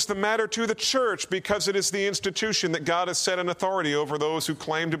brings the matter to the church, because it is the institution that God has set in authority over those who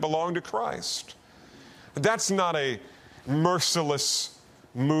claim to belong to Christ. That's not a merciless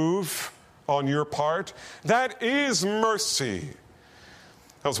move on your part. That is mercy.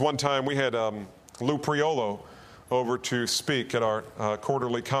 That was one time we had Lou Priolo over to speak at our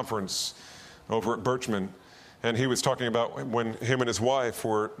quarterly conference over at Birchman. And he was talking about when him and his wife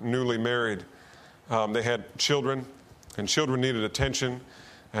were newly married. They had children, and children needed attention.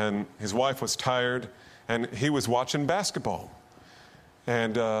 And his wife was tired, and he was watching basketball.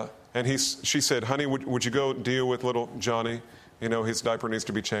 And she said, honey, would you go deal with little Johnny? You know, his diaper needs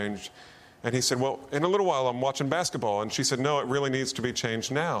to be changed. And he said, well, in a little while I'm watching basketball. And she said, no, it really needs to be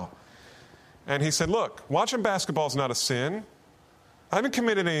changed now. And he said, look, watching basketball is not a sin. I haven't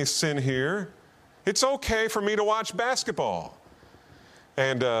committed any sin here. It's okay for me to watch basketball.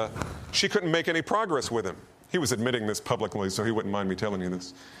 And she couldn't make any progress with him. He was admitting this publicly, so he wouldn't mind me telling you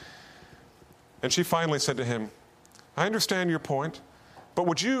this. And she finally said to him, I understand your point, but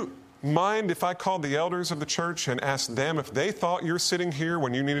would you mind if I called the elders of the church and asked them if they thought you're sitting here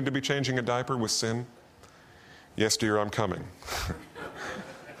when you needed to be changing a diaper was sin? Yes, dear, I'm coming.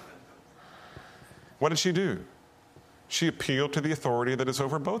 What did she do? She appealed to the authority that is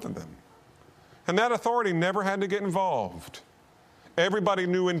over both of them. And that authority never had to get involved. Everybody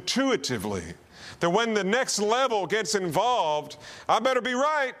knew intuitively that when the next level gets involved, I better be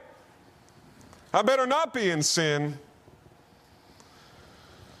right. I better not be in sin.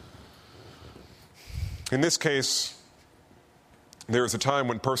 In this case, there is a time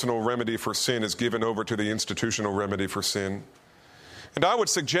when personal remedy for sin is given over to the institutional remedy for sin. And I would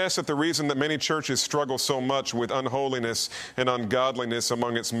suggest that the reason that many churches struggle so much with unholiness and ungodliness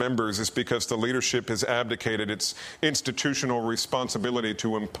among its members is because the leadership has abdicated its institutional responsibility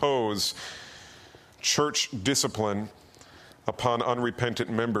to impose church discipline upon unrepentant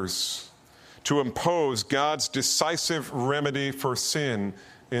members, to impose God's decisive remedy for sin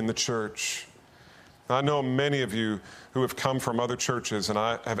in the church. I know many of you who have come from other churches, and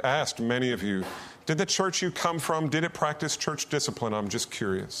I have asked many of you, did the church you come from, did it practice church discipline? I'm just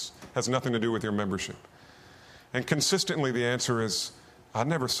curious. It has nothing to do with your membership. And consistently the answer is, I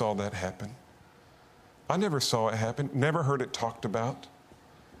never saw that happen. I never saw it happen, never heard it talked about.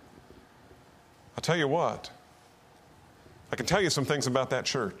 I'll tell you what, I can tell you some things about that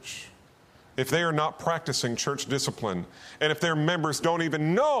church. If they are not practicing church discipline, and if their members don't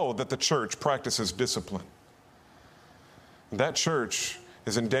even know that the church practices discipline, that church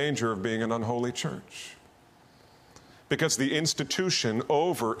is in danger of being an unholy church. Because the institution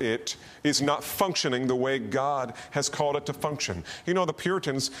over it is not functioning the way God has called it to function. You know, the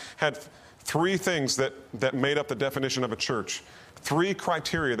Puritans had three things that made up the definition of a church. Three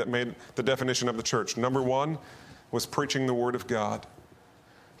criteria that made the definition of the church. Number one was preaching the Word of God.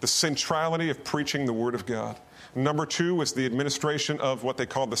 The centrality of preaching the Word of God. Number two was the administration of what they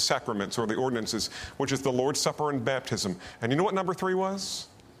called the sacraments or the ordinances, which is the Lord's Supper and baptism. And you know what number three was?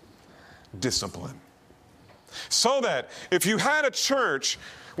 Discipline. So that if you had a church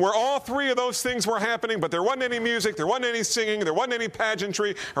where all three of those things were happening, but there wasn't any music, there wasn't any singing, there wasn't any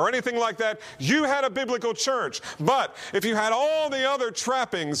pageantry or anything like that, you had a biblical church. But if you had all the other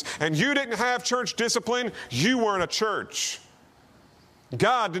trappings and you didn't have church discipline, you weren't a church.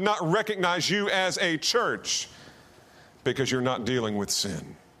 God did not recognize you as a church because you're not dealing with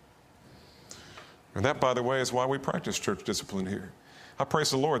sin. And that, by the way, is why we practice church discipline here. I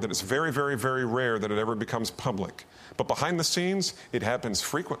praise the Lord that it's very, very, very rare that it ever becomes public. But behind the scenes, it happens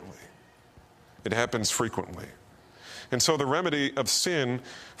frequently. It happens frequently. And so the remedy of sin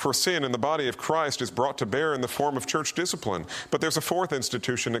for sin in the body of Christ is brought to bear in the form of church discipline. But there's a fourth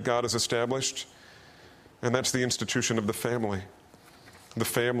institution that God has established, and that's the institution of the family. The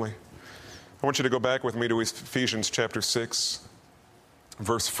family. I want you to go back with me to Ephesians chapter 6,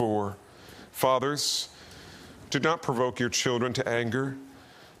 verse 4. Fathers, do not provoke your children to anger,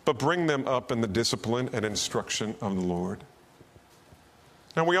 but bring them up in the discipline and instruction of the Lord.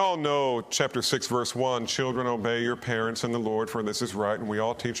 Now we all know chapter 6, verse 1, children, obey your parents in the Lord, for this is right, and we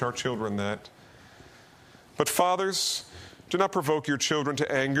all teach our children that. But fathers, do not provoke your children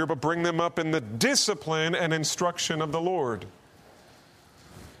to anger, but bring them up in the discipline and instruction of the Lord.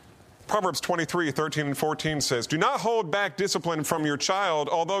 Proverbs 23, 13 and 14 says, do not hold back discipline from your child.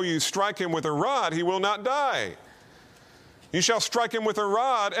 Although you strike him with a rod, he will not die. You shall strike him with a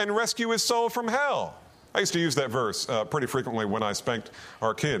rod and rescue his soul from hell. I used to use that verse pretty frequently when I spanked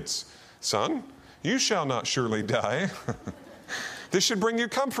our kids. Son, you shall not surely die. This should bring you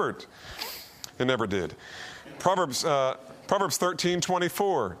comfort. It never did. Proverbs 13,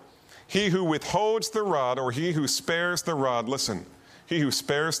 24. He who withholds the rod, or he who spares the rod, listen, he who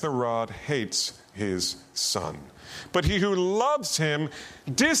spares the rod hates his son. But he who loves him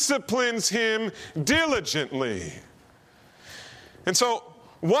disciplines him diligently. And so,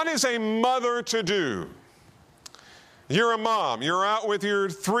 what is a mother to do? You're a mom. You're out with your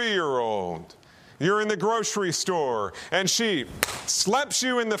 3-year-old. You're in the grocery store, and she slaps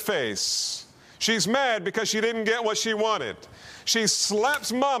you in the face. She's mad because she didn't get what she wanted. She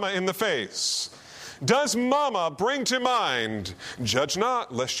slaps mama in the face. Does mama bring to mind, judge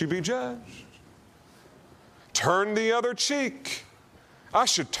not, lest you be judged? Turn the other cheek. I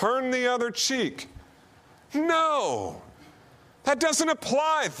should turn the other cheek. No, that doesn't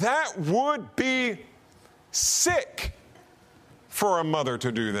apply. That would be sick for a mother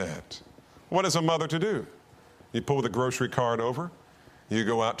to do that. What is a mother to do? You pull the grocery cart over, you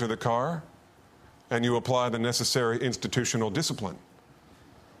go out to the car, and you apply the necessary institutional discipline.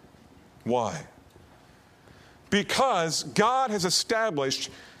 Why? Because God has established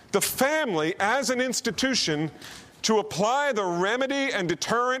the family as an institution to apply the remedy and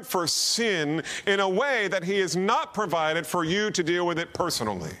deterrent for sin in a way that He has not provided for you to deal with it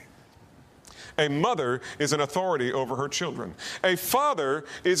personally. A mother is an authority over her children. A father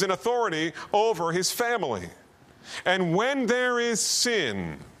is an authority over his family. And when there is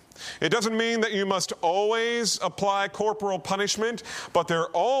sin, it doesn't mean that you must always apply corporal punishment, but there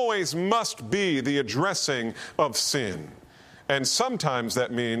always must be the addressing of sin. And sometimes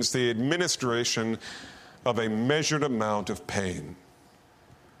that means the administration of a measured amount of pain.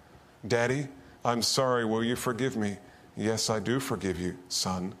 Daddy, I'm sorry, will you forgive me? Yes, I do forgive you,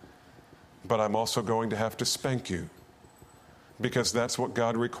 son, but I'm also going to have to spank you because that's what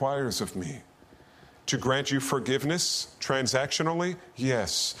God requires of me. To grant you forgiveness transactionally?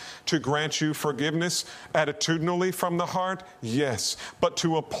 Yes. To grant you forgiveness attitudinally from the heart? Yes. But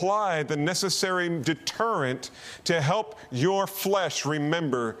to apply the necessary deterrent to help your flesh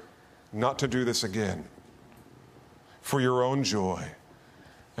remember not to do this again for your own joy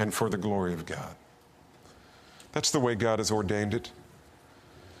and for the glory of God. That's the way God has ordained it.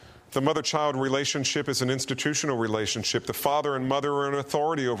 The mother-child relationship is an institutional relationship. The father and mother are an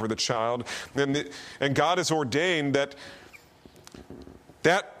authority over the child. And God has ordained that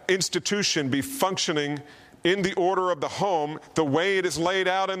that institution be functioning in the order of the home the way it is laid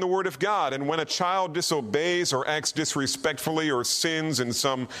out in the Word of God. And when a child disobeys or acts disrespectfully or sins in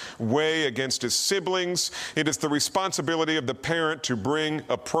some way against his siblings, it is the responsibility of the parent to bring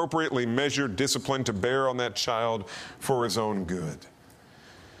appropriately measured discipline to bear on that child for his own good.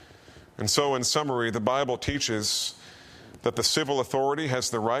 And so, in summary, the Bible teaches that the civil authority has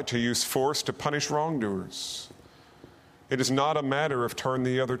the right to use force to punish wrongdoers. It is not a matter of turn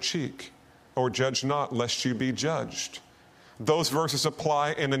the other cheek or judge not lest you be judged. Those verses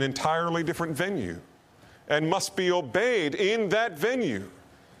apply in an entirely different venue and must be obeyed in that venue,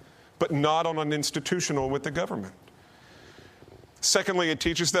 but not on an institutional with the government. Secondly, it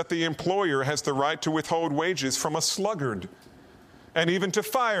teaches that the employer has the right to withhold wages from a sluggard and even to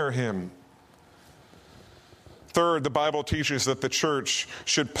fire him. Third, the Bible teaches that the church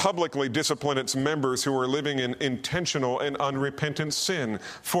should publicly discipline its members who are living in intentional and unrepentant sin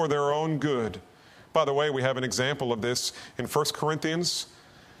for their own good. By the way, we have an example of this in 1 Corinthians,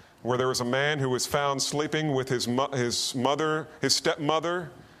 where there was a man who was found sleeping with his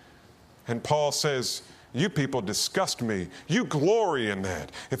stepmother, and Paul says, "You people disgust me. You glory in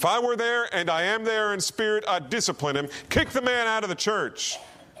that. If I were there, and I am there in spirit, I'd discipline him, kick the man out of the church."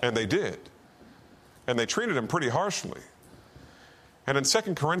 And they did. And they treated him pretty harshly. And in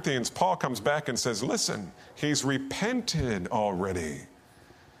 2 Corinthians, Paul comes back and says, listen, he's repented already.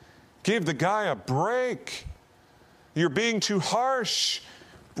 Give the guy a break. You're being too harsh.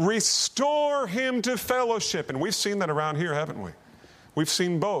 Restore him to fellowship. And we've seen that around here, haven't we? We've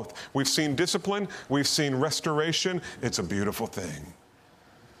seen both. We've seen discipline. We've seen restoration. It's a beautiful thing.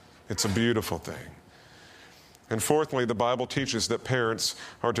 It's a beautiful thing. And fourthly, the Bible teaches that parents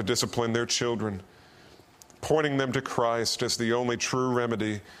are to discipline their children, pointing them to Christ as the only true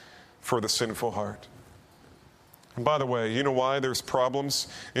remedy for the sinful heart. And by the way, you know why there's problems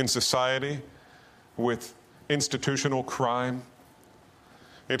in society with institutional crime?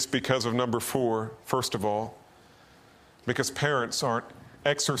 It's because of number 4, first of all, because parents aren't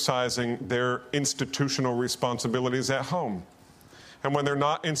exercising their institutional responsibilities at home. And when they're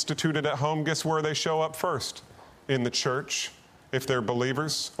not instituted at home, guess where they show up first? In the church, if they're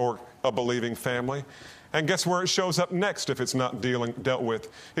believers or a believing family. And guess where it shows up next if it's not dealt with?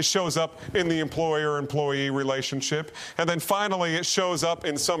 It shows up in the employer-employee relationship. And then finally, it shows up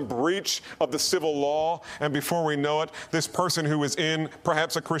in some breach of the civil law. And before we know it, this person who is in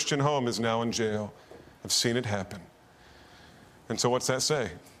perhaps a Christian home is now in jail. I've seen it happen. And so what's that say?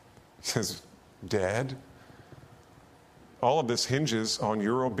 It says, Dad, all of this hinges on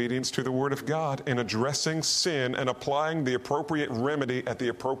your obedience to the Word of God in addressing sin and applying the appropriate remedy at the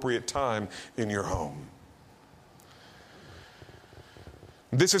appropriate time in your home.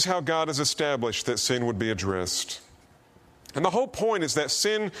 This is how God has established that sin would be addressed. And the whole point is that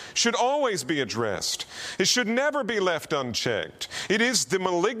sin should always be addressed. It should never be left unchecked. It is the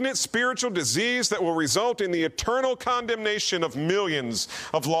malignant spiritual disease that will result in the eternal condemnation of millions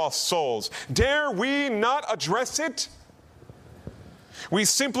of lost souls. Dare we not address it? We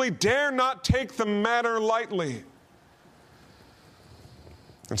simply dare not take the matter lightly.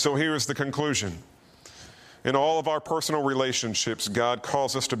 And so here is the conclusion. In all of our personal relationships, God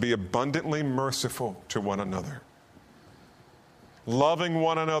calls us to be abundantly merciful to one another, loving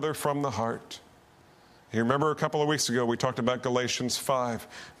one another from the heart. You remember a couple of weeks ago we talked about Galatians 5,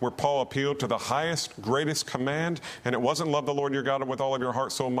 where Paul appealed to the highest, greatest command, and it wasn't love the Lord your God with all of your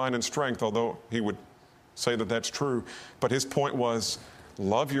heart, soul, mind, and strength, although he would say that that's true. But his point was,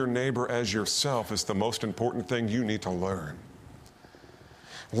 love your neighbor as yourself is the most important thing you need to learn.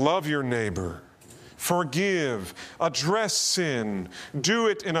 love your neighbor, forgive, address sin, do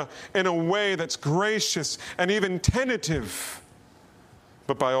it in a way that's gracious and even tentative,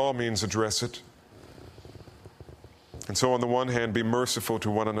 but by all means address it. And so on the one hand, be merciful to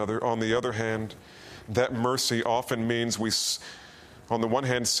one another. On the other hand, that mercy often means we, on the one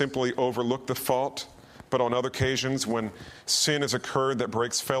hand, simply overlook the fault, but on other occasions, when sin has occurred that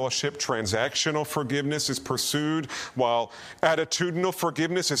breaks fellowship, transactional forgiveness is pursued while attitudinal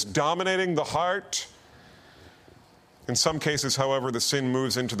forgiveness is dominating the heart. In some cases, however, the sin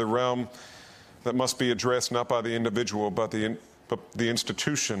moves into the realm that must be addressed not by the individual, but the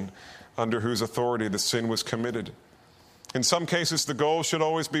institution under whose authority the sin was committed. In some cases, the goal should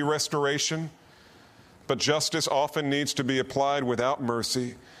always be restoration, but justice often needs to be applied without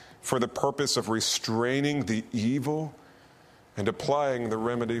mercy for the purpose of restraining the evil and applying the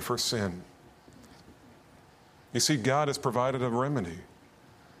remedy for sin. You see, God has provided a remedy.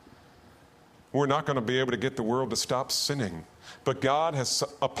 We're not going to be able to get the world to stop sinning, but God has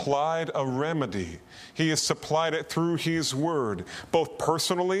applied a remedy. He has supplied it through His Word, both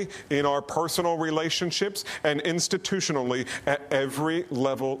personally in our personal relationships and institutionally at every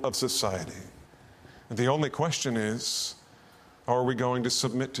level of society. And the only question is, are we going to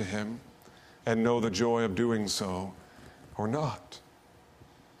submit to Him and know the joy of doing so or not?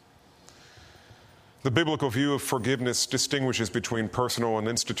 The biblical view of forgiveness distinguishes between personal and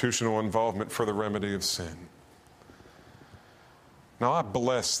institutional involvement for the remedy of sin. Now, I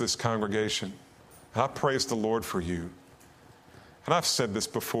bless this congregation. I praise the Lord for you. And I've said this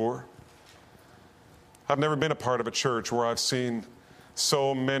before. I've never been a part of a church where I've seen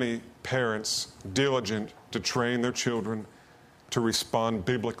so many parents diligent to train their children to respond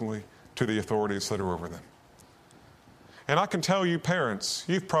biblically to the authorities that are over them. And I can tell you, parents,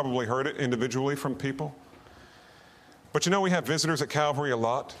 you've probably heard it individually from people. But you know, we have visitors at Calvary a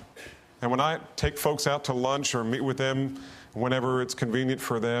lot. And when I take folks out to lunch or meet with them whenever it's convenient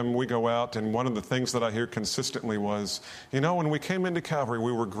for them, we go out. And one of the things that I hear consistently was, you know, when we came into Calvary,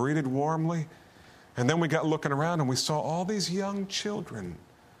 we were greeted warmly. And then we got looking around and we saw all these young children.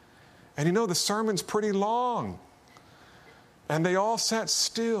 And you know, the sermon's pretty long. And they all sat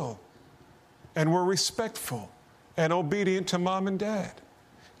still and were respectful and obedient to mom and dad.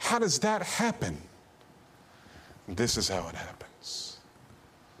 How does that happen? This is how it happens.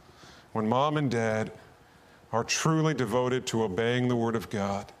 When mom and dad are truly devoted to obeying the Word of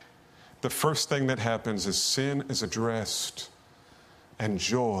God, the first thing that happens is sin is addressed and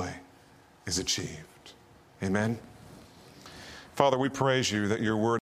joy is achieved. Amen? Father, we praise you that your Word